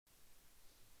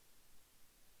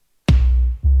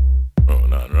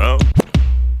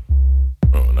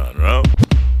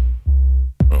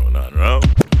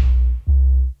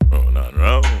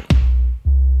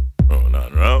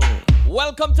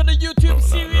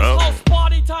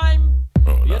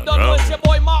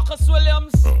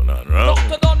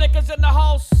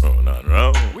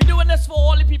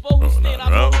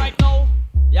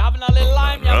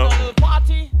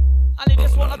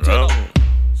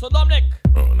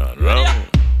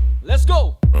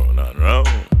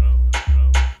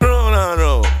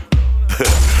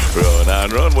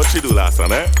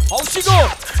listen, eh? How she go?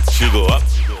 She go up,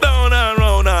 down and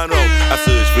round and round. I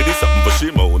search for this something for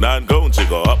she moan and ground. She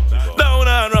go up, down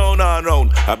and round and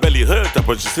round. Her belly hurt up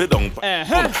when she sit down.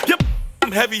 Yep,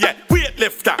 I'm heavy yet,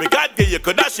 weightlifter. We got get you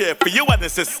could dash here for you and the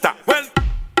sister. When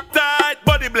tight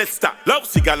body blister, love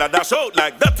cigar and dash out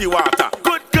like dirty water.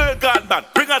 Good girl gone bad,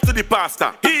 bring her to the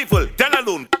pastor. Evil, tell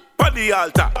alone, on the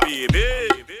altar. Baby,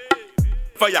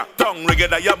 fire, tongue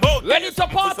rigged at your mouth. Ready to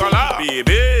party,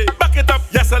 baby. Back it up,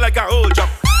 yes, I like a whole jump.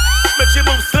 Make she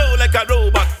move slow like a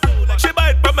robot. She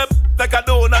bite from me like a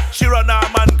donut. She run her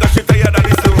man cause she tired of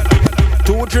the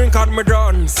soul. 2 drink on me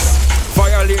drums.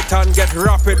 Violate and get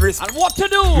rapid risk. And what to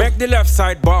do? Make the left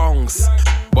side bounce.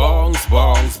 Bounce,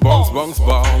 bounce, bounce, bounce,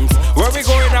 bounce. Where we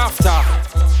going after?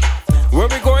 Where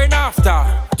we going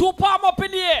after? 2 palm up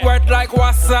in the air. Wet like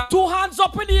wassa. 2 hands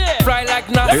up in the air. Fly like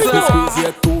NASA. Squeeze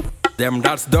your 2. Them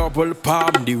that's double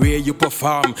palm. The way you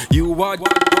perform. You are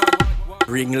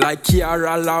ring like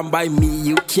Kiara Lamb. By me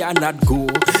you cannot go.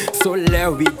 So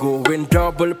let we go in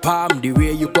double palm. The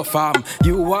way you perform.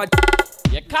 You are.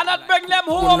 You cannot bring them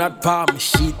home. Not palm.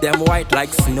 Sheet them white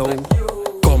like snow.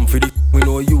 Come for the. We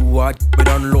know you are. We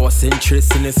done lost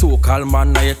interest in the so-called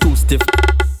man. Now you're too stiff.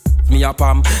 Me a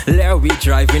palm, let we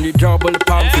drive in the double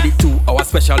palm for the 2 hour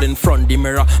special in front the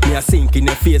mirror. Me a sink in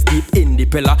your face deep in the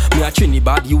pillar. Me a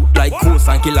Trinidad you like Ghost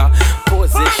and Killer.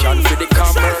 Position for the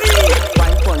camera.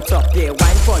 Wine punch up, yeah,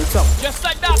 wine punch up. Just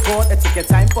like that. Go to take your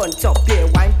time punch up, yeah,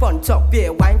 wine punch up, yeah,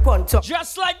 wine punch up.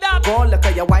 Just like that. Go look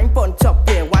at your wine punch up,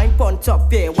 yeah, wine punch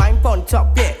up, yeah, wine punch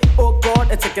up, yeah. Oh God,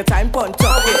 take your time punch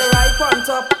up, yeah. Right punch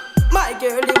up, my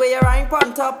girl, the way you right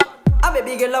punch up. A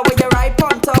baby girl, the way you right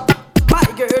punch up. My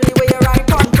girl, the way you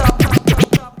right on top.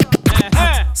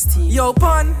 Yo,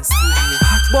 pun.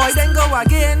 Boy, then go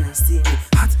again.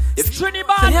 If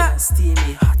Trinidad, yeah,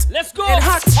 steamy hot. Let's go. It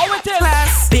hot. How it is?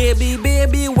 Class. Baby,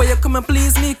 baby, where you come and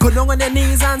please me? Go down on your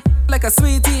knees and like a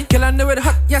sweetie. Girl, I know it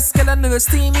hot. Yes, girl, I know it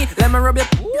steamy. Let me rub you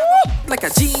like a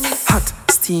genie. Hot,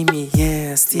 steamy,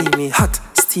 yeah, steamy. Hot,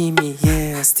 steamy,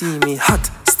 yeah, steamy. Hot,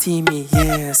 steamy,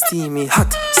 yeah, steamy.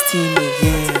 Hot, steamy,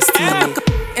 yeah, steamy.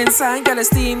 Inside, girl,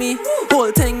 steamy.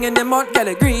 Whole thing in the mud,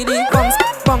 girl, greedy. Bungs,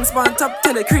 bungs, bun top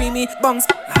till it creamy. Bungs,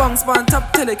 bungs, bun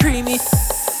top till it creamy.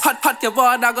 Hot, hot, your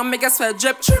water gon' make a sweat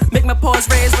drip. Make my paws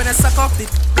raise when I suck off the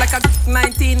like a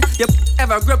 19. You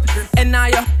ever grip, and now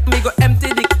you me go empty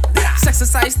the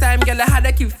exercise time, girl, I had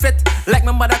to keep fit. Like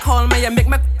my mother call me, you make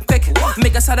me quick.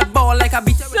 Make us had a ball like a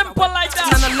beat. Simple like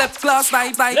that. And a lip gloss,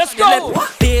 bye. Let's go.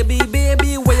 Baby,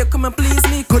 baby, where you come and please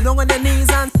me? Go down on your knees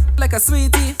and like a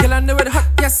sweetie. Girl, I know it hot,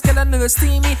 yes, girl, I know it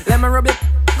steamy. Let me rub it,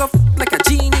 go like a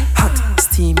genie. Hot,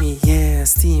 steamy, yeah,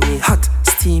 steamy. Hot,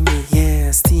 steamy,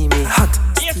 yeah, steamy. Hot,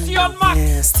 steamy,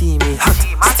 yeah, steamy. Hot,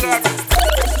 steamy.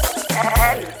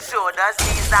 Head, shoulders,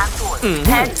 knees and toes.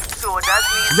 Head, shoulders,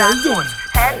 knees and toes.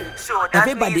 Head, shoulders,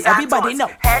 everybody, knees everybody and know.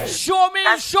 Head, show me.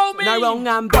 Now wrong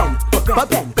and bend.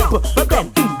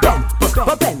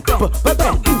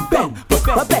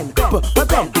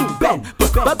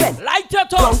 Light your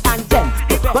tongue and bend.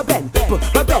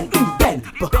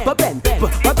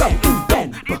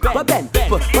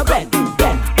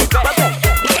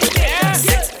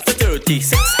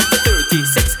 36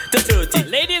 to 30.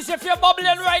 Ladies, if you're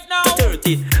bubbling right now,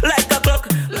 30, like a clock,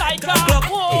 like a clock.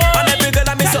 And every girl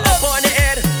I miss up on the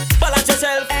head. Balance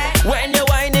yourself when you're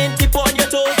whining, tip on your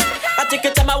toe. I take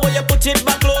your time, I want you put it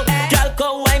back low. Girl,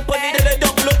 come wine, put it dilly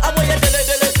down low. I want you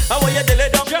dilly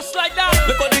down. Just like that.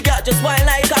 Look how the girl just whine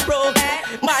like a pro.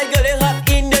 My girl is hot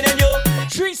in the new.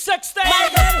 360.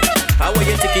 I want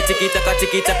you tiki tiki taka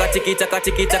tiki taka tiki taka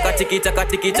tiki taka tiki taka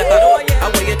tiki taka.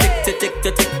 I want you tick tick tick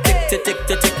tick tick tick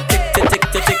tick tick tick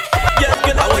tick tick. Yeah,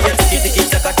 girl, I want you tiki tiki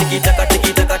taka tiki taka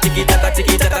tiki taka tiki taka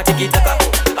tiki taka tiki taka.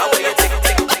 I want you tick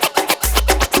tick.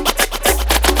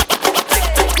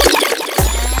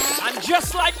 And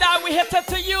just like that, we hit it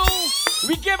to you.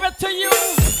 We give it to you.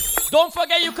 Don't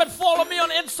forget you can follow me on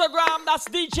Instagram. That's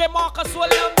DJ Marcus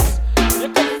Williams. You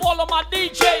can follow my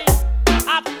DJ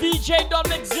at DJ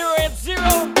Dominic 080.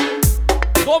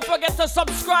 Don't forget to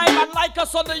subscribe and like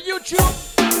us on the YouTube.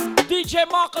 DJ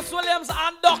Marcus Williams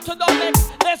and Dr. Dominic.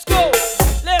 Let's go.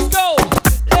 Let's go.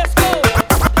 Let's go.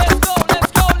 Let's go.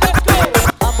 Let's go. Let's go.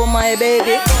 Up on my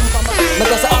baby.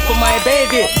 Because up on my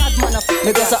baby.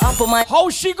 Because up on my. How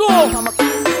she go?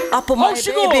 Up on my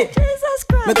baby. Jesus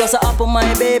Christ. Because up on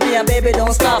my baby and baby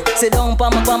don't stop. Sit down pa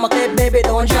my clip, baby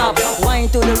don't drop. Wine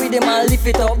to the rhythm and lift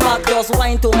it up back. Just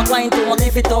wine to my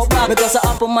lift it up back. Because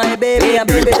up on my baby and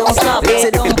baby don't stop.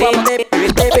 Sit down pa my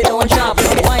baby don't drop.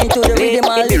 Wine to the rhythm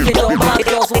and lift it up back.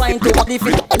 Just wine to my lift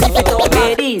it up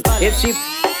back.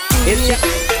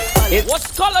 What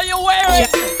color you wearing?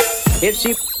 If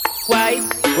she white,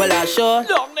 well I sure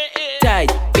Down the air.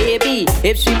 tight. Baby,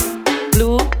 if she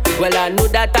blue, well I know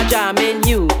that I jam in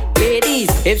you. Ladies,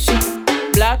 if she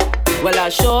black, well I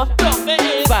sure Down the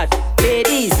air. fat.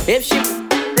 Ladies, if she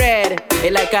red,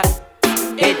 it like a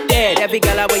it dead. Every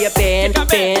girl I wear your pen.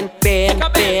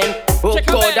 Oh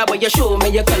God, I wear you show me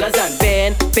your colors and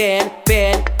pen.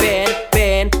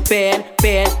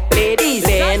 Ladies,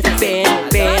 pen.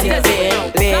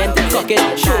 Cock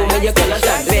it, show me your colors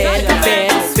and pen.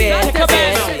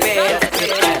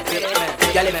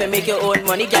 Girl, if you make your own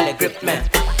money, girl, grip me.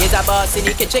 Here's a boss in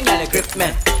the kitchen, girl, grip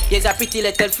me. Here's a pretty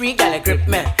little freak, girl, grip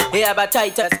me. Here have a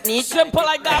tighter sneak. Simple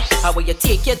like that. How will you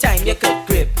take your time, you could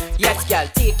grip. Yes, girl,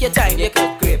 take your time, you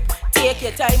could grip. Take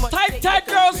your time on Tight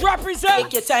girls represent.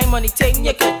 Take your time on the thing,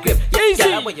 you could grip. Easy.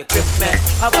 Girl, how will you grip me?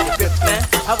 How will you grip me?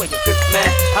 How will you grip me?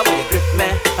 How will you grip me?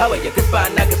 How will you grip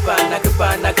on,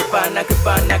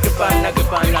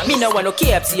 grip on. Me no want no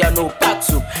KFC or no pack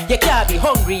soup. You can't be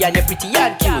hungry and you're pretty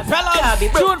and cute. Fellas,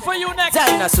 tune for you next.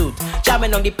 Designer suit,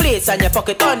 jamming on the place and your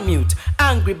pocket on mute.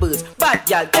 Angry birds, bad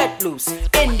girl, get loose.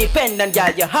 Independent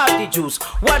girl, you have the juice.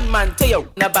 One man tell you,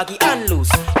 na baggy and loose.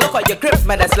 Look how you grip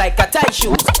me, that's like a tie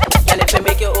shoe. Girl, if you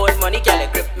make your own money, girl,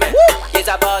 grip me. Here's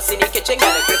a boss in the kitchen,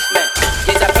 girl, grip me.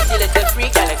 Here's a pretty little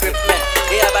freak, girl, grip me.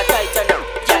 They have a tighter now,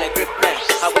 girl, grip me.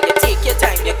 How will you take your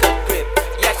time, you could grip.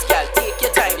 Yes, girl, take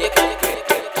your time, you could grip.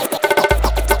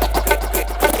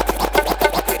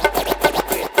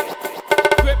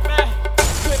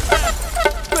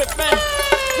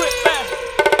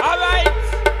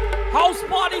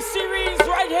 Series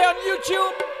right here on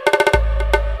YouTube.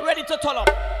 Ready to turn up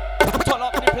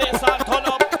the place and turn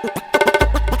up.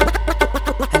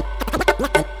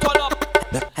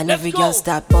 And every girl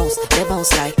start bounce, they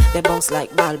bounce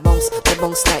like ball bounce, they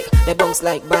bounce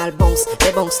like ball bounce,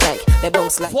 they bounce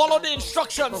like. Follow the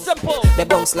instructions, simple. They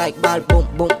bounce like ball, boom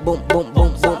boom boom boom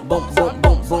boom boom boom boom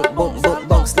boom boom boom boom,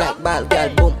 bounce like ball, girl,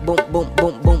 boom boom boom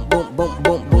boom boom boom boom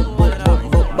boom boom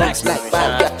boom boom, bounce like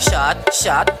ball, girl.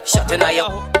 Shot in a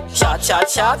yo. Shot,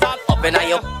 up in a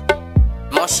yo.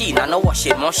 Machine and a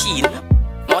washing machine.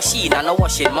 Machine and a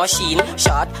washing machine.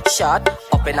 Shot,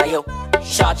 up in a yo.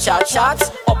 Shot,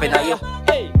 up in a yo.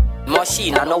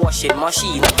 Machine and a washing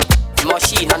machine.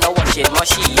 Machine and a washing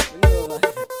machine.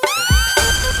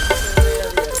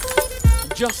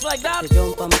 Just like that. To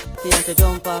jump on to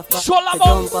jump off back.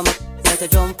 To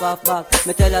jump off back.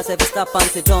 Me tell us if you stop and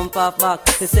to jump off back.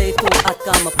 To say too hot,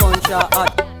 come a punch her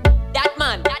hot. That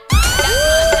man.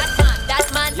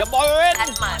 You're borrowing.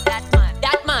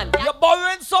 That man. You're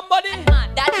borrowing somebody.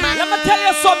 That man. Let me tell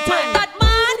you something. That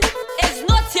man is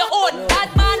not your own. That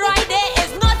man right there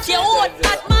is not your own.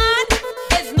 That man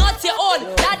is not your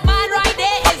own. That man right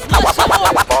there is not your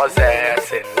own. More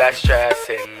zessing, less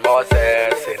stressing. More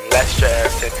zessing, less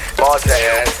stressing. More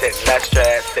zessing, less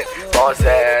stressing. More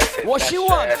zessing. What she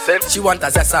want? She want a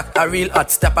Zessa, a real hot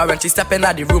stepper. When she step in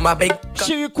the room, a big.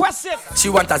 She requests it. She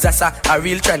want a Zessa, a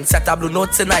real trendsetter. Blue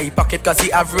notes in her pocket cause he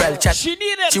have real chat. She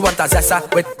need it. She want a Zessa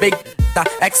with big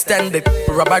extended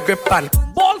rubber grip and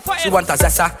ball for she it. want a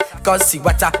Zessa cause she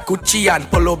want a Gucci and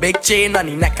polo big chain on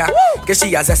the neck. Cause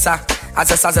she a Zessa,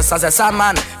 Zessa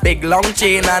man. Big long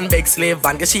chain and big slave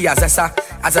van. Cause she a Zessa,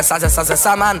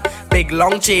 Zessa man. Big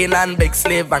long chain and big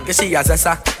slave van. Cause she a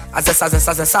Zessa,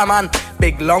 Zessa man.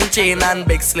 Big long chain and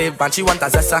big slave van. She want a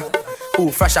Zessa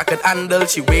who fresh I could handle.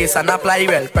 She waist and apply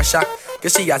real pressure.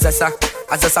 Cause she a Zessa,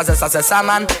 Zessa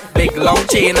man. Big long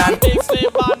chain and big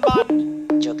slave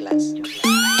man. Jugglers.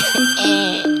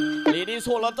 Ladies,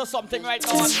 hold on to something right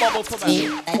now and bubble for me.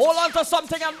 Hold on to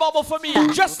something and bubble for me.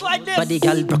 Just like this. Body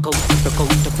girl broke out.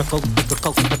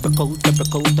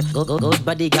 Good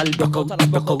body girl broke out.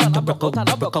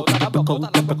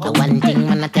 The one thing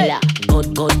wanna tell ya,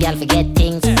 good girl forget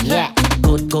things. Yeah,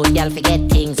 good girl forget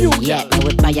things. Yeah, I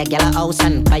would buy a girl a house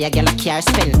and buy a girl a car,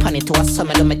 spend money to a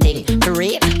summer do me thing. For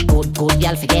real, good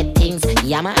girl forget things.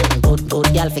 Yeah man, good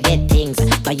girl forget things.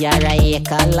 Buy her a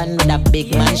acre land with a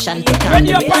big mansion. When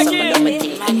you're packing.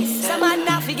 Some man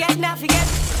not forget.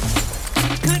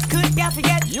 Good girl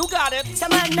forget. You got it.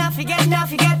 Some man not forget.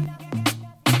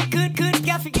 Good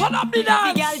girl forget. Turn up the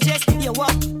dance. Girl just you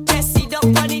walk, just sit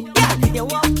down on it. Girl you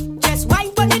walk, just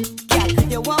wine on it. Girl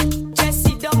you walk, just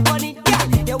sit down on it. Girl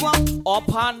you walk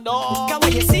up and down. Come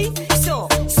on you see, so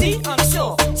see, so see,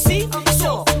 so see,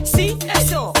 so see,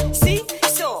 so see,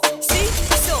 so see,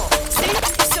 so see,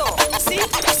 so see,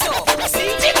 tick so,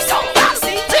 see, tick so,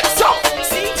 see, tick so,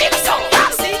 see, tick so,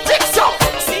 see, tick so,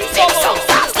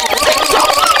 tick so,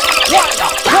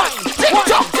 tick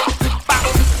so, Bang,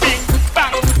 bing,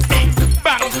 bang, bing,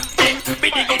 bang, bing,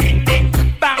 bing, ding, ding,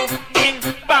 bang, bing,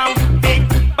 bang, bing,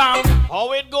 bang.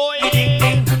 How it going? Ding,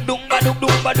 ding, dum ba dum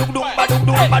ba dum dum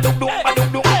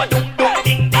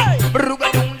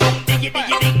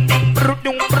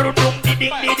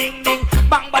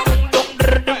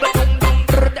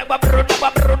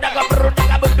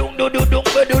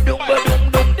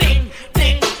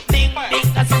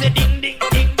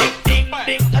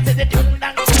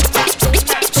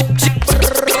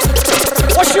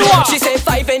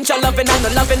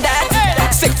loving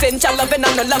that. 6 inch I loving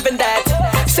and no loving that.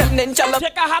 7 inch I love.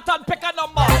 Take a hat and pick a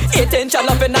number. 8 inch I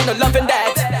loving and no loving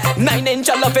that. 9 inch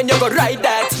I loving you go ride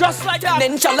that. Just like that.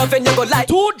 10 inch I loving you go like.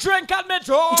 2 drink and me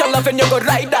drunk. Inch I loving you go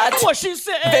ride that. What she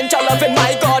say? Inch I loving,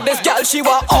 my God, this girl she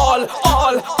want all.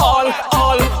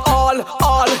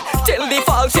 Till the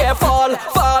fall she fall.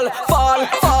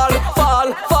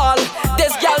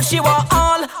 This girl she want all.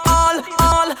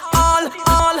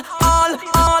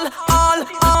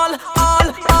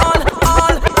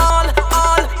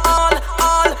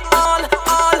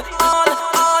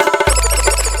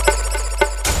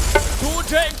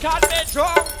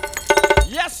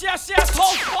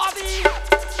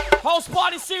 House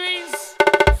Party Series,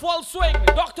 full swing.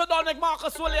 Dr. Dominic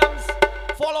Marcus Williams.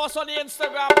 Follow us on the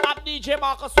Instagram at DJ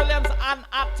Marcus Williams and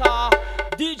at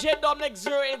DJ Dominic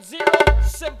 080.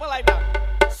 Simple like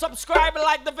that. Subscribe and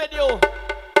like the video.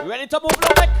 Ready to move,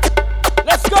 Dominic?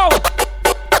 Let's go.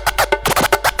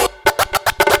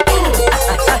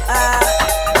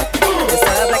 You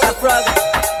stand up like a frog.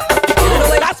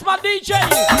 That's my DJ.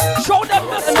 Show them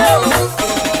the skill.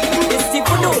 It's the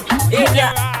Pudu.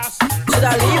 Yeah. Should I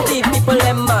leave the people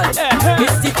them man?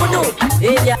 It's the Pudu.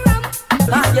 Yeah.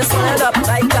 You stand up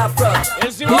like a frog.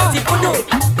 It's the Pudu.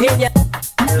 Yeah.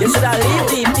 You should have leave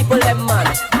the people them man.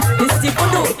 It's the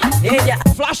Pudu. Yeah.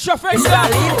 Flash your face. You should have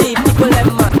leave the people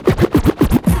them man.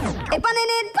 It's punning,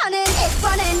 it's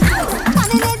punning.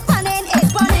 Punning, it's punning,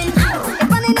 it's punning. It's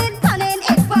punning, it's punning,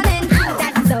 it's punning.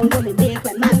 That sound gonna be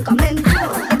when man coming. It's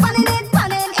punning, it's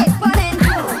punning, it's punning.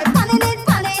 It's punning, it's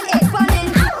punning, it's punning.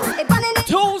 It's punning, it's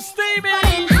too steamy.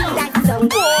 That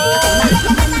sound.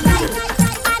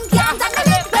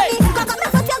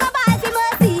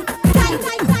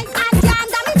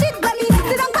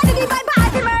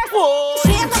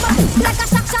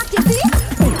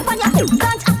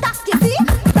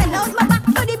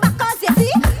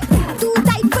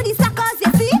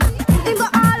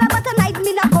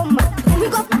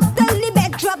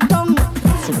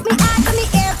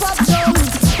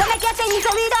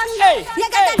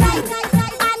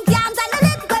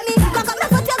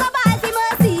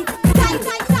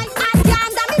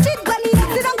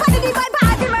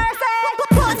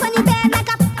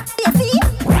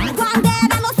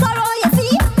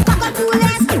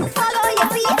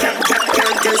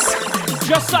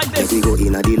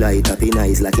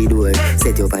 Like it door.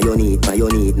 Set you on your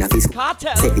need, na fist.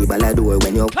 Set the ball door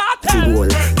when you're goal.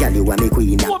 Girl, you want me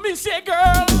queen. What me say,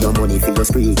 girl? Your money for your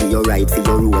spree, give your right for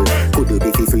your rule. Could do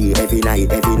be free every night.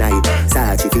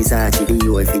 Sachi fi Sachi, be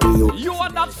you fi be you. You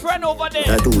are not friend over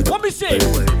there. What me say?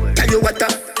 Tell you what,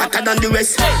 hotter than the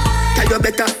rest. Tell you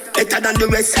better than the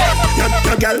rest.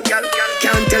 No girl,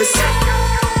 can't test.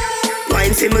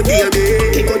 Wine for me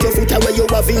baby. Kick out your foot away you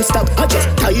have in stock. I just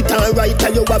tight and right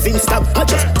till you have in stock. I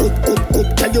just good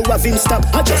till you have in stock.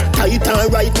 I just tight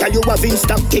and right till you have in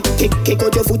stock. Kick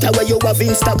out your foot away you have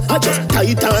in stock. I just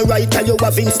tight and right till you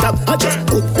have in stock. I just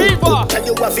good till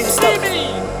you have in stock.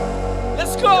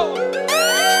 Let's go.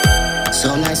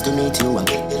 So nice to meet you, I'm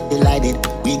delighted.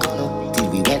 We gonna till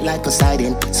we wet like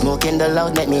Poseidon. Smoking the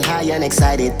loud make me high and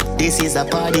excited. This is a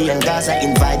party and guys are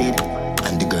invited.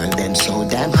 And the girl them so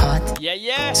damn hot.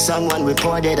 Yeah. Someone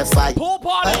reported a fight. Pool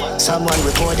party. Someone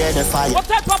reported a fight. What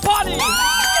type of party?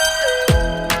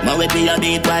 My with me a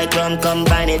beat white rum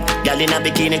combine it. Girl in a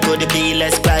bikini could be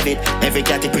less private. Every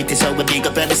cat is pretty so we big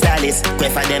up every stylist. Quay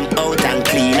for them out and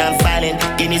clean and filing.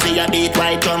 Guineas a beat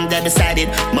white rum they decided.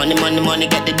 Money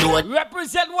get the door.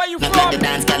 Represent where you not from. Like the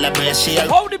dance calibration.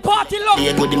 How the party look?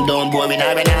 Yeah, good him down boy me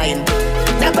now and nine.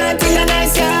 The party a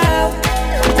nice y'all.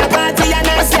 The party a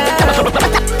nice y'all.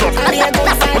 I be a good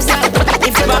vibes y'all.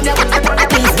 If you love the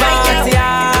please party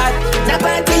hard. The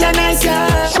party a nice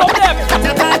y'all. Show them.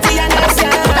 The party a nice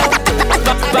y'all.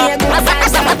 I be a good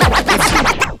vibes y'all.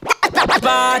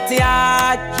 Party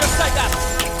hard. Just like that.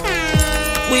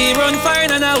 We run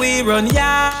fine and now we run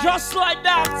yard. Just like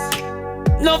that.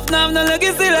 Nuff nam no look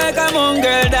see like a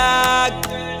mongrel dog.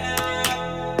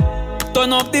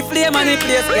 Turn up the flame and the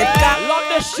place get cut. Love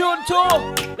this tune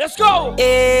too. Let's go.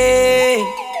 Hey.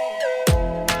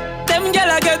 Them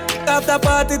gyal a get after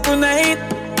party tonight.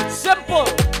 Simple.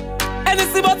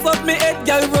 Anything but fuck me head,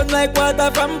 gyal run like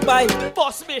water from pipe.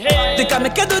 Bust me head. They can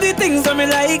make you do the things that me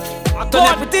like. Turn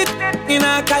up with it in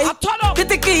a kite. I turn up. The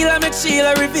tequila make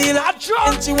Sheila reveal. I drop.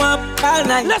 And she want all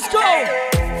night. Let's go.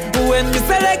 When me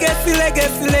say legacy,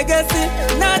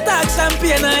 not talk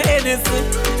champagne or Hennessy.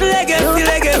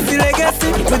 Legacy.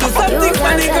 We do something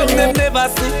funny come them never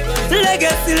see.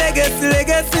 Legacy.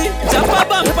 Jump a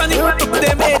bump and it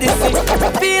them Edison.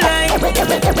 Feel like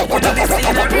we do this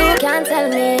in a real. You can't tell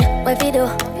me what we do.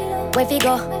 Where fi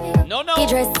go? No. He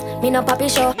dress, me no papi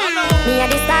show. Me a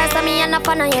the star, so me a no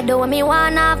fan of you. Do what me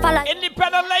wanna follow.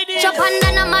 Independent lady. Chop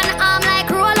under no man arm like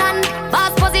Roland.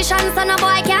 Boss position, so no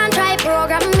boy can't try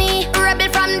program me. Rebel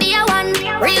from day one.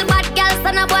 Real bad girl,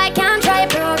 so no boy can't try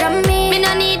program me. Me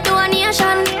no need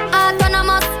donation.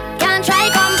 Autonomous, can't try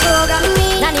come program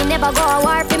me. Nanny never go a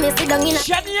war for me, sit down in a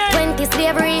 20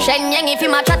 slavery. Shenyang if you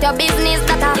match at your business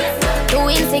data. Too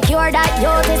insecure that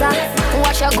yours is a.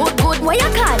 Watch your good, what you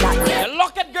call that?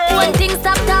 Lock it, girl. One thing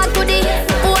stop talk to the.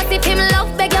 What if him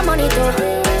love beg your money too?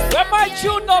 Where my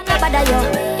tune up? Bada yo,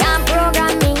 can't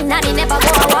program me. Nanny never go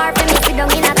a war for me, sit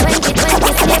down in a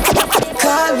 2020 slave.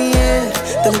 Call me, yeah,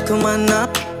 the little man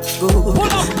up. Good.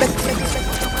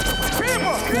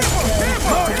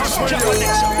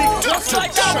 Just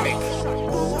like that.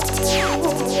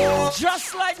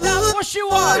 Just like that. What she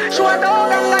want? She want all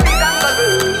that money,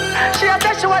 she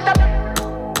said she want the.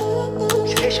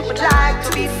 She said she would like to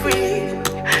be free.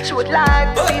 She would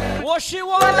like to be free. What she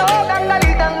want?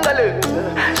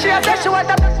 She said she want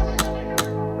the.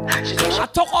 I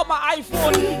took on my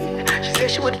iPhone. She said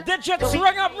she would. Digits,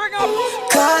 ring up.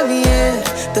 Call me, yeah,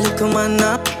 the little man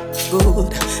up.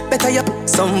 Good. Better you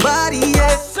somebody,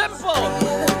 yeah. Simple.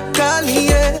 Call me,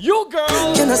 yeah. You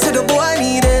girl. Can I say the boy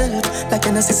need it? Like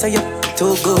can I say you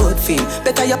too good feel?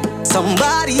 Better you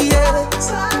somebody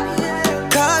else.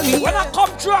 Call me. When I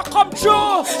come true.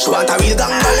 She want a real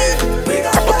gangale.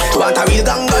 She want a real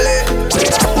gangale.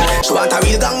 She want a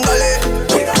real gangale.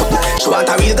 She want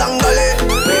a real gangale.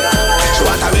 She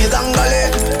want a real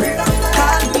gangale.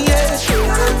 Call me, yeah.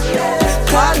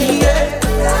 Call me, yeah.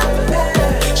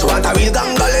 She want a real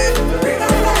gangale.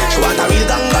 She want a real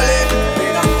gangale.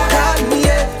 Call me,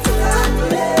 yeah.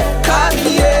 Call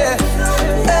me, yeah.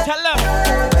 Tell them.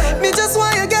 Me just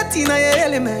want you get in a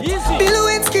element. Easy. Bill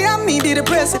Lewinsky and me be the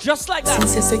president. Just like that.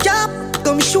 Since say yeah,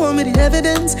 come show me the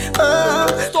evidence.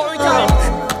 Story time.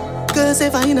 Cause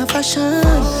if I in a fashion,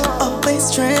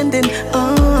 always trending.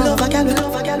 Love a gal.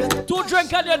 Don't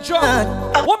drink on your drum.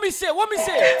 What me say?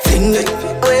 Fling it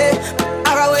away,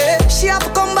 away. She have to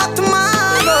come back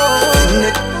tomorrow. Fling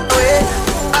it away,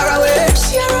 away.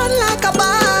 She run like a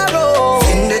barrow.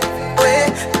 Fling it away,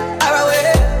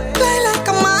 away. Play like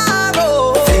a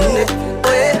marrow. Fling it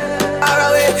away,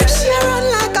 away. She run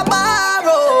like a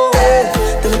barrow.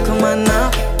 The little man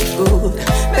now good.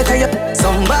 Better you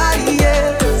somebody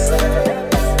else.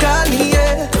 Call me,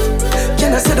 yeah.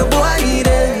 Can I say the boy need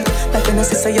it? Like can I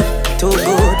say you too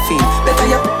good feel? Better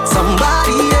you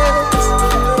somebody else.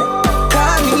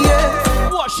 Call me, yeah.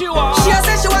 What she want? She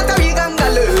said she want a big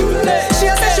angalo. She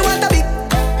said she want a big.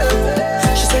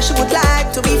 She said she would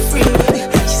like to be free.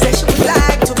 She said she would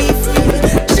like to be free.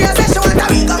 She said she want a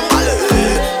big angalo.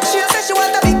 She said she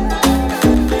want a big.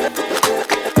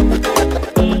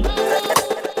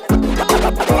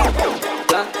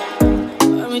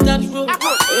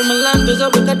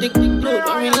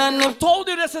 I told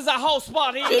you this is a house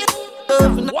party.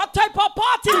 What type of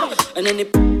party? And then they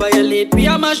violate, we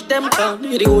a mash them down.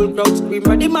 The whole crowd scream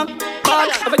for the man.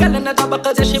 Have a girl in the top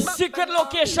because she secret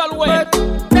location where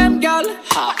them girl.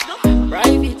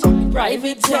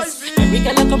 Private jets. Every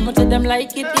girl I come to them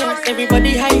like it, yes.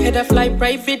 Everybody high head a fly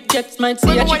private jets. Might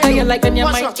see a chick you like and you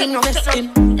might invest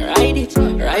in. Ride it,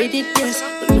 yes.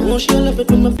 But no, she'll love it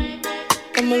when my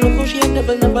come along, she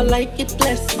never like it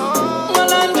less.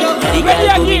 The girl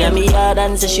come in me yard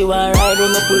and say she want ride.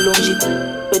 When me pull on she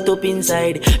put up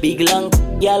inside. Big long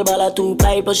girl ball 2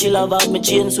 pipe, but she love out me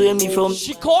chain sway me from.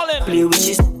 She callin'. Play with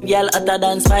she girl hotter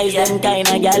than spice. Them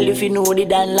kinda girl if you know the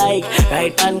dan like.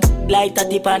 Right hand like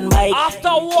 30 pan bike. After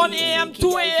 1 a.m.,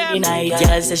 2 a.m. Night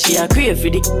girl say she a crave for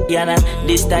the Yana.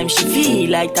 This time she feel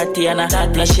like Tatiana.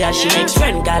 She makes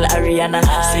friend call Ariana.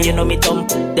 Say you know me thump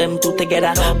them two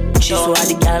together. She saw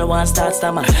the girl want start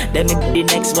stammer. Then me the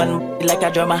next one like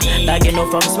a drama. Like you know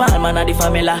from small man of the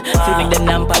family. Feeling them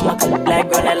nampa like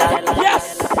granella.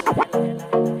 Yes.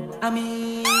 I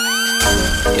mean,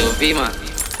 yo B-man.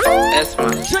 Yes,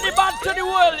 man. Trinidad to the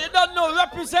world, you don't know,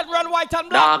 represent red, white, and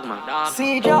black. Dog, man.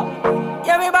 See Joe,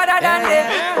 yeah, we better than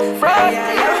them. Frost,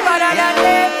 yeah, we better than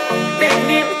them. Big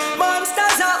name,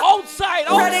 monsters are outside,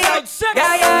 sick.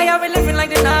 Yeah, we living like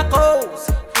the narcos.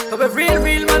 Cause we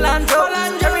real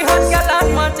Melandros. Every hot girl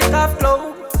and want to take off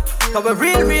clothes. Cause we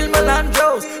real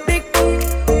Melandros. Big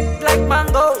like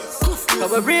mangoes.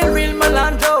 Cause we real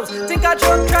Melandros. Think I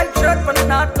drunk right shirt from the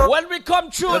narcos. When we come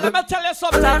true, let me tell you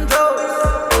something.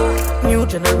 Melandros. New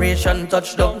generation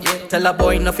touchdown. Tell a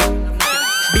boy nothing.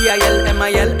 B-I-L,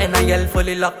 M-I-L, N-I-L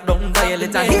fully locked down. Dial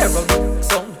it a hero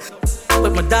song.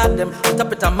 With my dad them,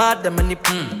 top it a mad them. And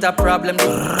the problem, they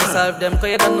solve them. Cause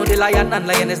you don't know the lion and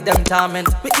lioness them torment.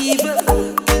 We evil,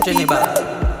 Trinidad.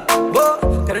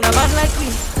 bad like we,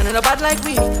 and then a bad like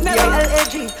we.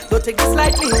 B-I-L-A-G, don't take this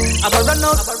lightly. I'm a run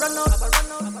out.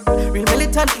 Real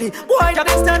militantly, boy that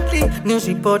instantly. News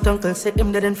report uncle said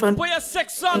him dead in front. Boy, a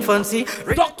sex son. Fancy.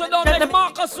 Dr. Dominic,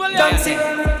 Marcus Williams.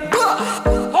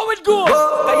 How it go?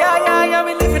 Yeah,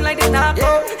 we living like this now.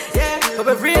 Yeah.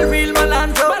 We're real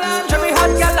Malandro. Jerry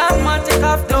hot gal and man take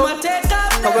off though.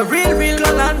 We're real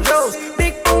Malandros.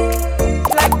 Big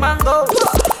like mango.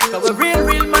 We're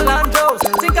real Malandros.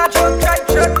 Think I joke, try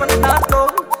shirt when it not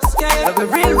goes.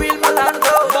 We're real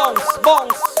Malandros.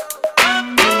 Bounce.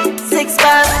 6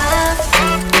 bars.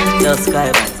 Just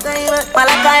sky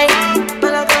Malakai.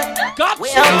 Gotcha. We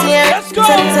out here. Let's go.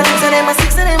 So them a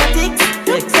 6 and them a ticks.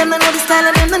 Them know the style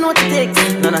and them know what it takes.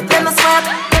 Them a swap,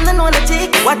 them know the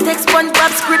tick. What takes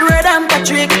SpongeBob, Squidward and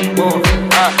Patrick.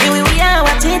 Here we are,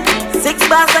 watch it. 6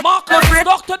 bars like Marcus,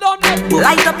 Dr. Dominic.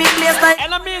 Light up in place like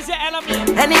enemies, your enemy.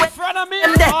 Anyway, friend of me.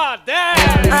 them there. Oh, damn.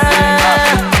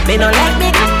 Me no like me.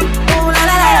 Ooh la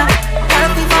la la. Gotta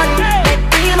be fun. Make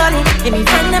real money. Give me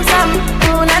friend them some.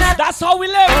 Ooh la la. That's how we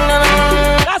live.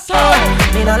 That's how.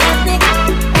 Me no like me.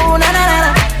 Ooh la la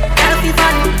la. Gotta be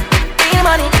fun. Real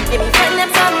money. Give me friend them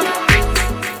some.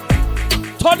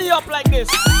 Turn it up like this.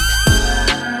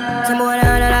 Some boy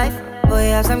on a life. Boy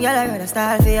have some girl I got a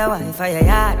style for your wife for your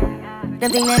yard.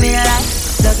 Them think them in a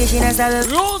life. Lucky she not style.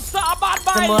 Rules to a bad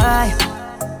Some boy. boy.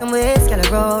 Them ways can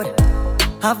road.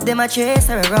 Half them a chase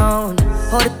her around.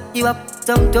 Hold you up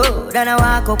some toe. Then I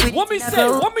walk up with. What me say?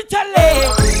 What me tell you?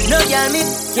 No girl me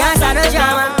can't stand no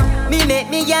drama. Me make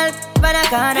me girl for the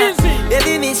corner. Easy.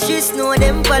 Baby miss she know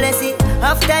them policy.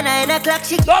 After 9 o'clock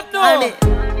she don't know me.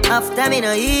 After me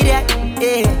no idiot,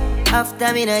 yeah.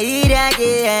 After me no idiot,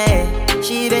 yeah.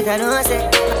 She better know say,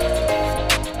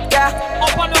 yeah.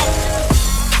 Up and up.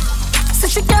 So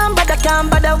she can't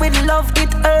bother with love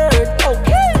it hurt.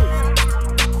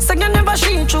 Okay. So you never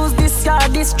she choose this guy,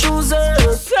 this choose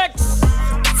her. Sex.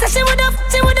 So she would have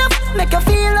make her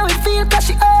feel how it feel 'cause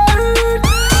she hurt.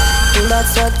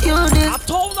 That's what you did. I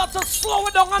told her to slow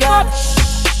it down a notch.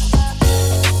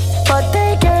 But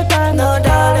take your time, no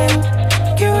darling.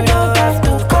 You don't have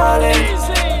to call him.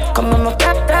 Come on, my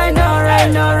pet, right now,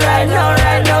 in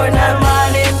the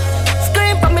morning.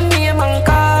 Scream for my name and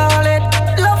call it.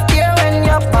 Love you when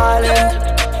you're falling.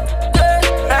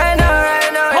 Right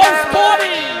now. House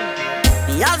party.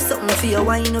 You have something for you,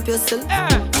 wind up yourself.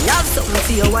 You have something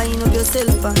for you, wind up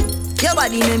yourself. Your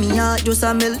body make me heart just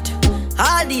a melt.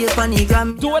 All day on the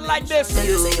gram. Do it like this.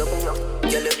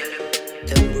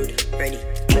 Ready.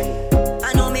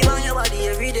 I know me want your body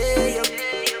every day.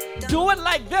 Do it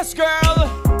like this, girl.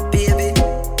 Baby,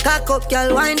 cock up,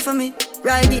 girl, wine for me.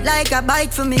 Ride it like a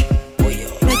bike for me.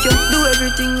 Make you do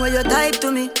everything when you type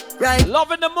to me. Right.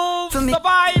 Loving the move, for me. The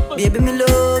vibe. Baby, me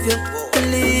love you.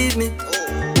 Believe me.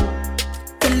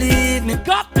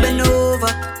 Got me. Bend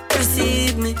over,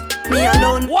 receive me. Me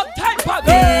alone. What type of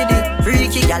baby?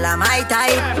 Freaky girl, I'm my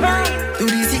type. Do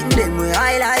the sitting them way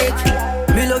I like.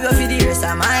 Me love you for the rest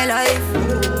of my life.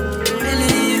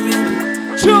 Believe me.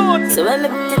 June. So when me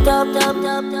put it up,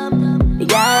 you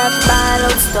got a ball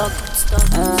of stuff.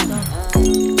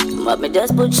 But me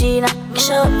just put she in a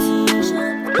shot.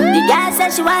 The girl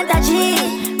said she want a G.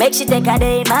 Make she take a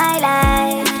day in my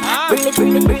life.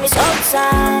 Bring it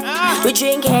outside. We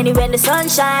drink Henny when the sun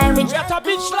shine. We at a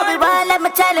beach everyone let me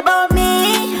tell about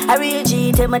me. I real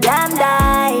G till my damn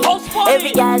die.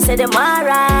 Every girl say them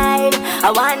alright. I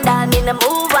want down in the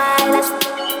move wild.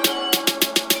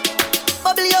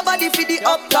 Bubble your body for the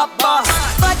up top boss.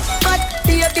 But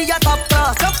baby you top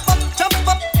class. Jump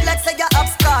up, let's say you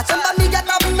upstart. Remember me get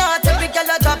up not every girl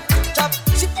a drop.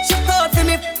 She called for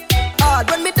me hard.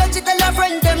 When me touch it tell her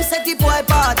friend them say the boy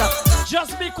bad.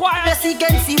 Just be quiet. Yes, he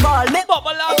can see ball. Me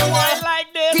bubble up wine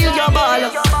like this. Till your ball.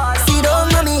 See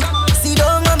down on me.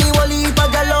 Wally if a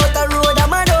girl out the road, a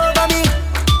man over me.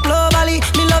 Globally,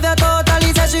 me love you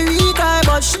totally. Say she retry,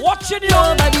 but watching you.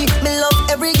 Nobody. Me love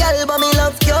every girl, but me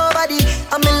love your body.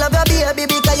 And me love your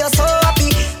baby because you're so happy.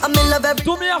 And me love every.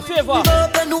 Do me a favor.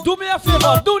 Do me a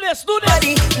favor. Do this.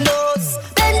 Body knows.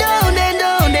 Bend down.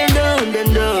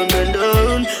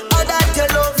 All that you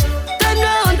love. Turn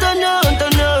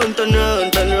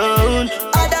round.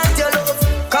 All that you love.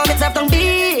 Come it's up on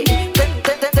beat.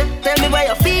 Tell me where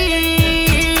you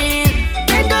feel.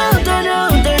 Turn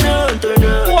round.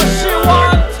 What she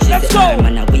want? Let's go.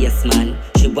 Man a waste man.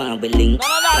 She want we link.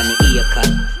 On the ear cut.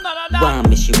 Want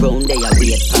me she round there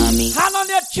wait for me. Hand on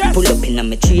your chest. Pull up in a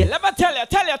me tree. Let me tell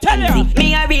you.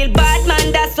 Me a real bad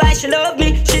man, that's why she love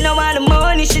me. She no want the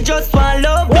money, she just want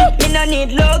love me. Me no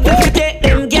need love if you take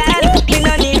them gal. Me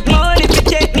no need money if you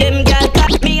take them gal.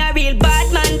 Me a real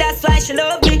bad man, that's why she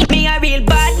love me. Me a real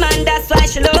bad man, that's why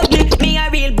she love me. Me a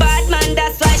real bad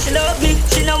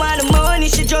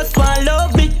just want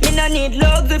love me. Me no need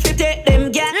love if you take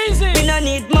them gal. Me no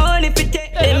need money if you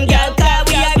take them gal. Cause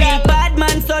we a real bad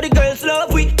man, so the girls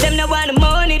love we. Them no want the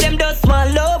money, them just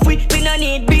want love we. We no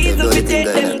need bees if you take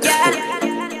them gal.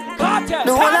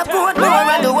 The whole of Portmore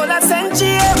and the whole of St.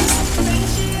 James.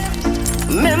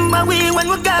 Remember we when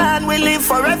we're gone, we live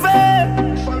forever.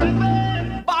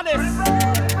 Bodies,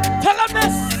 tell them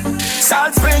this.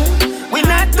 Salt Spring, we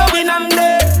not going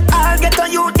under. I'll get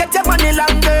on you, get your money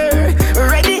longer.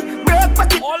 Ready, broke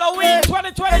pocket. All the way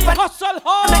 2020, hustle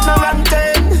hard. Make no wrong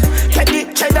turn.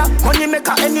 Teddy cheddar, money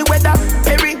maker any weather.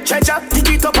 Perry treasure, dig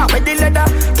it up with the leather.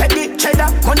 Teddy cheddar,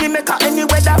 money maker any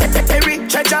weather. Perry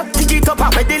treasure, dig it up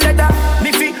with the leather.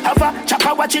 Me fi have a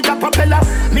chopper, watch it a propeller.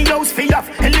 Me house fi off,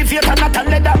 elevator not a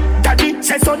leather. Daddy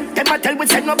say son, them a tell we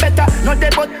say no better. No they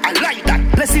but I like that,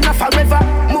 blessing a forever.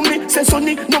 Mummy say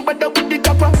sonny, no better with the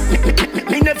copper.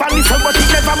 Me never listen but it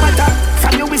never matter.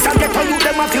 From you is a get on you,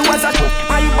 them a few as a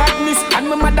my badness and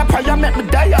my mother prayer make me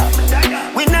die.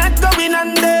 We not going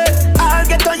under. I'll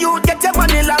get on you, get your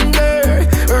money longer.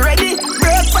 Ready,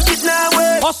 break pocket now.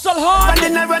 Hustle hard,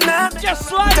 and then I run up.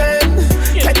 Just like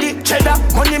Teddy cheddar,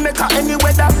 money maker any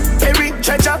weather. Perry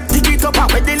treasure, dig it up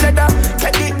with the leather.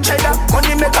 Teddy cheddar,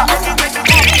 money maker any weather.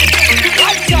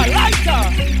 Lighter.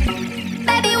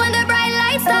 Baby, when the bright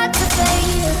lights start to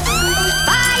fade,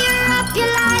 fire up your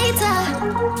lighter,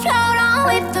 float on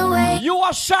with the wave. You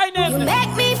are shining. You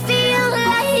make me feel like.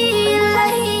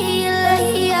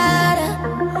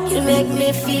 You make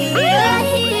me feel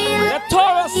like. The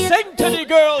Taurus sing to the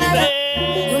girls.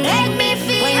 You make me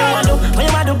feel. When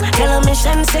you want to tell a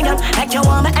mission singer, like you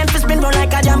want my emphasis spin roll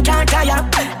like a jam can't tire.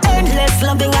 Endless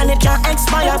loving and it can't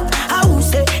expire. I will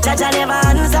say that I never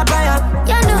answer prayer.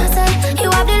 You know, say you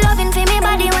have the loving for me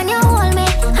body when you hold me,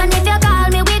 and if you call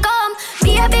me, we come.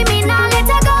 Baby, me now let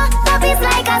you go. Love is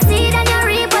like a seed and you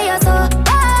reap what you sow.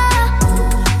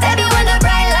 Baby, when the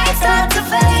bright lights start to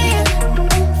fade,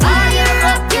 fire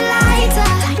up your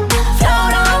lighter,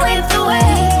 float on with the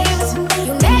waves.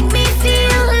 You make me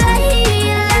feel like.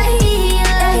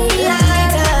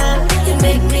 You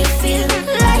make me feel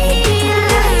like.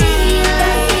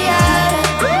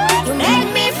 You make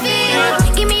me feel.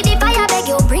 Give me the fire, beg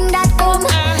you, bring that home.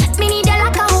 Me need you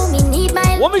like a home, me need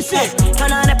my. What me say?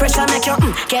 Turn on the pressure, make you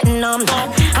get numb.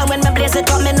 And when me blaze it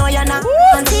up, me know you're not.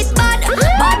 Want it bad,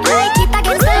 but like it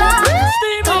against the law.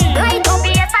 Right up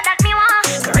here, so that me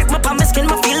want. Correct my palm, my skin,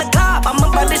 my feel the clap. I'm a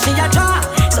body, she a jaw.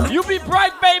 So you be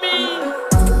bright, baby.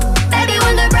 Baby,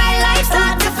 when the bright lights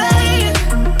start to fade,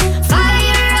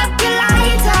 fire up your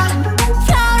lighter,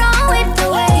 float on with the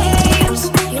waves.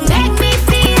 You make me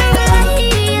feel like.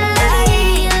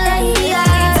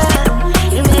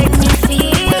 You make me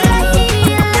feel like.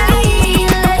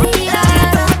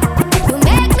 You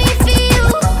make me feel.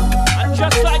 And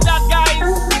just like that, guys.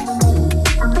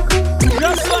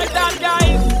 Just like that,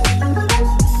 guys.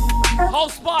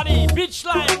 House party, beach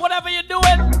life, whatever you're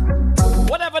doing,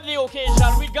 whatever the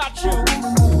occasion, we got you.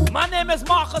 My name is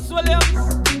Marcus Williams.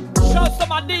 Shouts to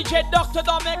my DJ, Dr.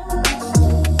 Dominic.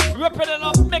 Ripping it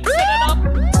up, mixing it up.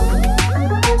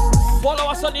 Follow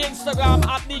us on the Instagram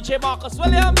at DJ Marcus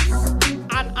Williams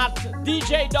and at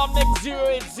DJ Dominic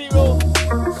 080.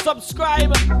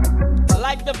 Subscribe,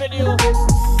 like the video.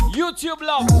 YouTube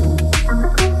love.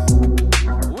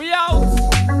 We out.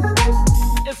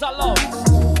 It's a love.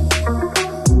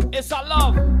 It's a love.